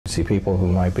See people who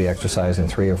might be exercising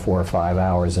 3 or 4 or 5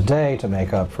 hours a day to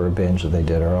make up for a binge that they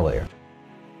did earlier.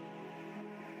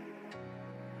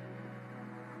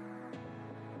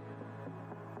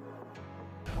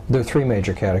 There are 3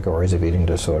 major categories of eating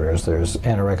disorders. There's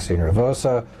anorexia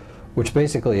nervosa, which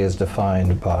basically is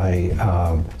defined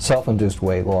by self-induced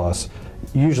weight loss,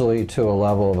 usually to a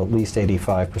level of at least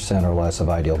 85% or less of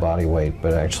ideal body weight,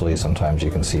 but actually sometimes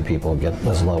you can see people get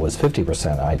as low as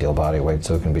 50% ideal body weight,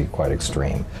 so it can be quite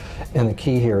extreme. And the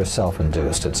key here is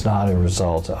self-induced. It's not a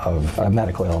result of a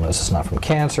medical illness. It's not from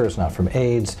cancer. It's not from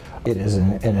AIDS. It is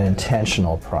an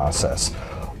intentional process.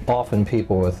 Often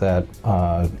people with that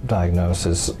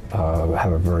diagnosis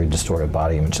have a very distorted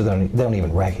body image, so they don't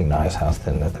even recognize how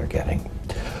thin that they're getting.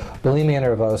 Bulimia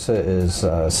nervosa is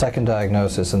a second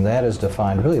diagnosis, and that is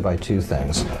defined really by 2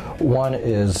 things. One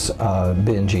is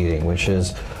binge eating, which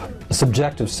is a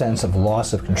subjective sense of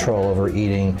loss of control over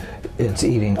eating. It's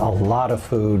eating a lot of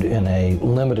food in a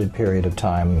limited period of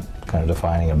time, kind of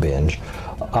defining a binge.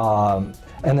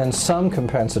 And then some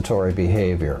compensatory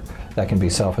behavior. That can be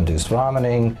self-induced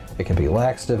vomiting, it can be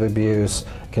laxative abuse,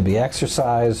 it can be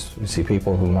exercise. You see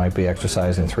people who might be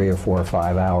exercising 3 or 4 or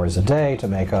 5 hours a day to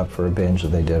make up for a binge that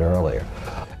they did earlier.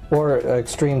 Or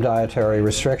extreme dietary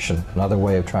restriction, another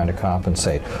way of trying to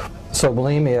compensate. So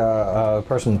bulimia, a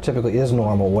person typically is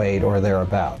normal weight or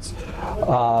thereabouts.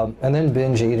 And then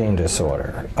binge eating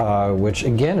disorder, which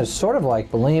again is sort of like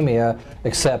bulimia,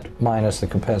 except minus the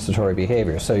compensatory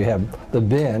behavior. So you have the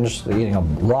binge, the eating a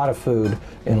lot of food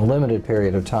in a limited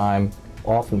period of time,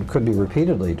 often could be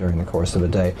repeatedly during the course of a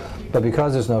day, but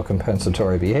because there's no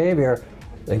compensatory behavior,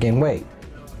 they gain weight.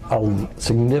 A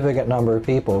significant number of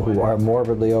people who are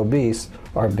morbidly obese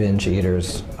are binge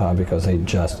eaters because they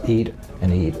just eat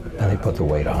and they put the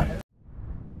weight on.